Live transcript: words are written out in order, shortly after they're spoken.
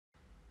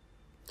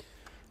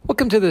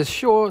Welcome to this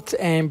short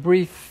and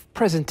brief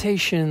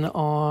presentation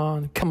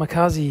on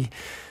kamikaze.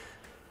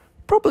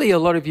 Probably a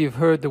lot of you have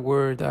heard the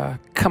word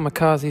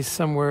kamikaze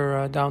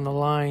somewhere down the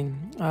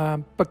line,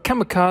 but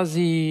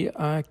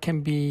kamikaze can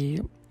be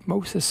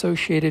most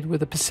associated with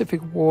the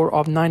Pacific War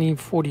of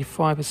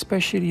 1945,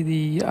 especially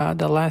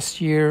the last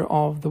year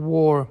of the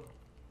war.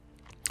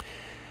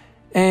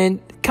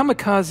 And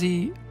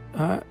kamikaze,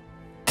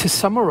 to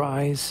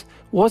summarize,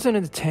 was an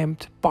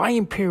attempt by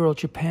Imperial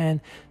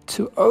Japan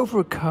to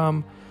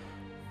overcome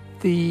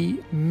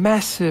the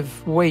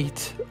massive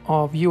weight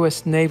of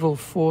U.S. naval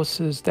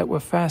forces that were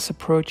fast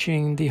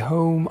approaching the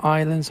home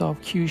islands of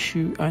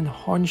Kyushu and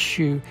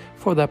Honshu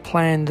for their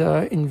planned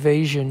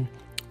invasion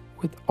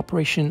with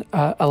Operation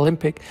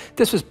Olympic.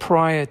 This was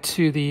prior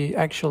to the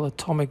actual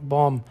atomic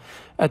bomb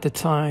at the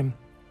time.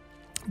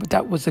 But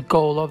that was the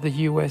goal of the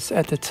U.S.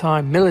 at the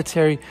time.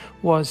 Military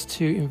was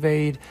to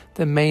invade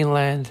the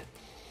mainland.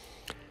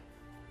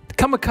 The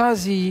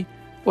kamikaze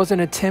was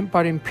an attempt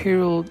by the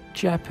Imperial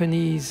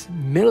Japanese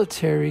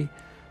military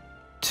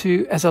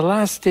to, as a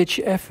last-ditch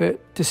effort,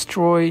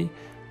 destroy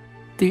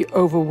the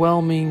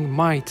overwhelming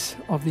might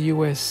of the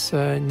U.S.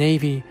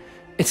 Navy,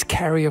 its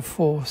carrier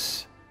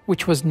force,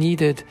 which was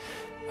needed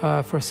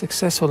for a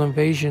successful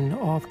invasion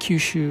of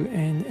Kyushu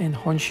and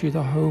Honshu,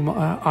 the home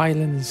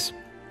islands.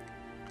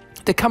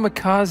 The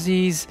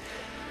kamikazes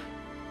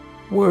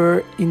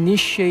were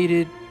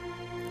initiated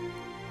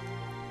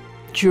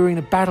during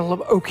the Battle of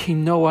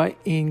Okinawa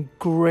in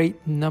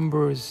great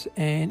numbers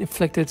and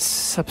inflicted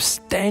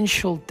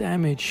substantial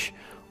damage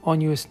on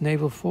U.S.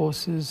 naval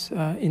forces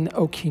in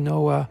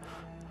Okinawa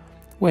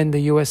when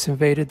the U.S.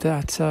 invaded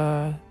that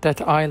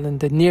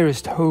island, the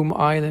nearest home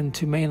island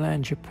to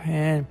mainland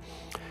Japan.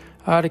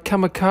 The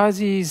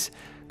kamikazes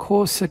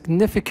caused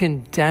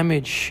significant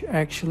damage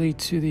actually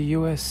to the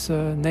U.S.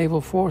 naval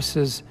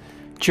forces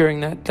during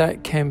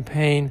that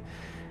campaign.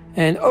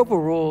 And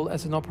overall,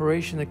 as an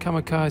operation, the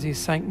kamikazes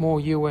sank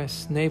more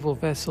U.S. naval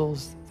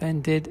vessels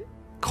than did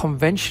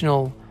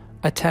conventional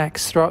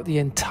attacks throughout the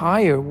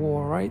entire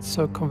war, right?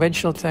 So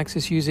conventional attacks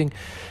is using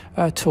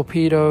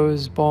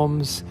torpedoes,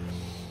 bombs.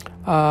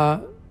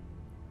 The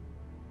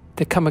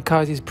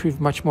kamikazes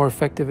proved much more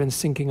effective in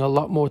sinking a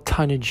lot more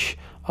tonnage,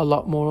 a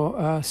lot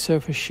more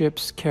surface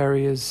ships,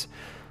 carriers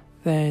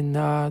than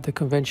the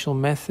conventional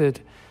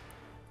method.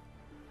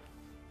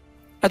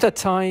 At that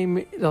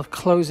time, the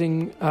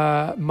closing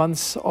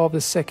months of the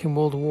Second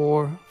World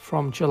War,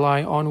 from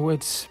July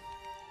onwards,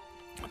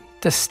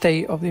 the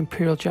state of the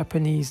Imperial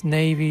Japanese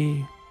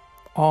Navy,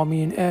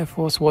 Army and Air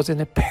Force was in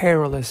a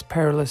perilous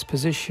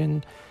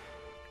position.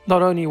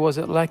 Not only was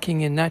it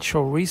lacking in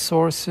natural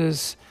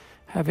resources,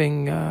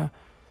 having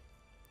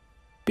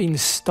been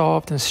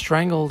starved and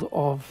strangled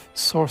of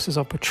sources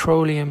of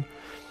petroleum,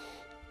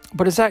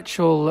 but its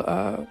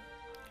actual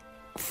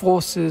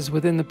forces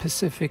within the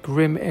Pacific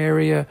Rim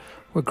area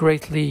were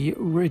greatly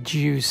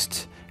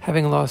reduced,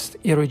 having lost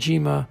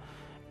Iwo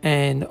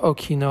and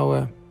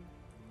Okinawa.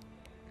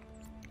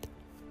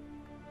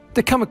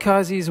 The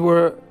kamikazes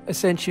were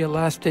essentially a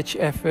last-ditch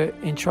effort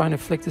in trying to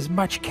inflict as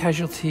much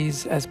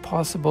casualties as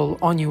possible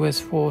on U.S.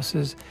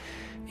 forces,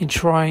 in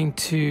trying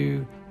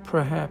to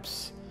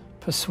perhaps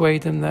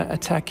persuade them that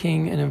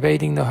attacking and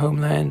invading the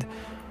homeland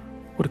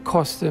would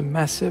cost them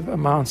massive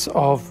amounts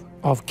of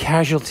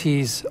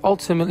casualties.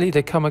 Ultimately,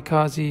 the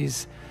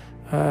kamikazes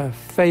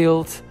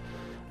failed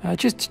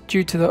just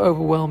due to the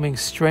overwhelming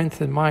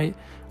strength and might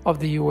of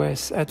the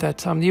U.S. at that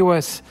time. The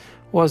U.S.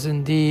 was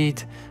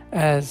indeed,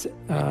 as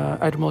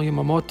Admiral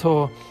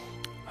Yamamoto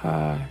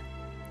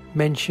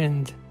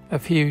mentioned a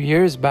few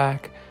years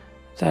back,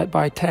 that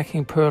by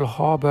attacking Pearl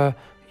Harbor,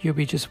 you'll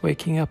be just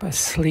waking up a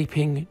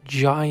sleeping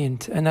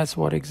giant. And that's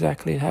what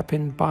exactly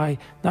happened. By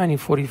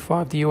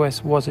 1945, the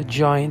U.S. was a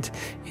giant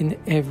in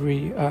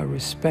every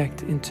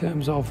respect in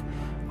terms of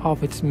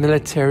its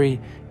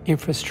military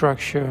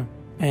infrastructure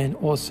and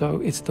also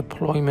its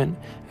deployment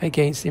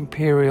against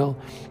Imperial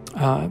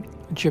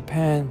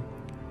Japan.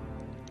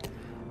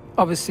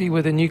 Obviously,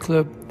 with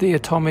the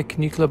atomic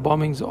nuclear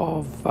bombings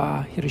of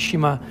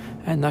Hiroshima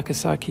and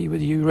Nagasaki,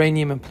 with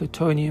uranium and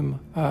plutonium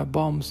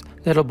bombs,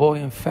 Little Boy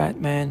and Fat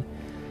Man,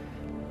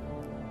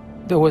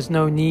 there was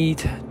no need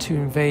to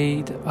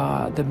invade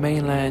the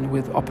mainland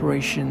with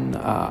Operation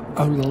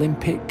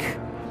Olympic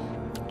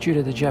due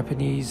to the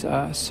Japanese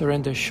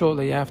surrender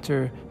shortly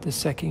after the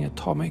second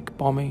atomic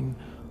bombing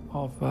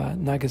of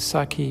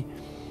Nagasaki.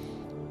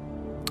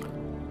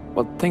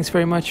 Well, thanks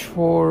very much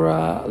for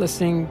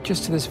listening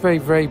just to this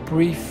very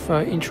brief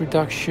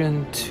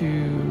introduction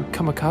to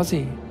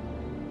kamikaze.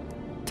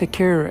 Take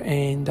care,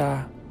 and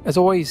as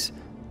always,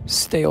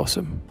 stay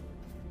awesome.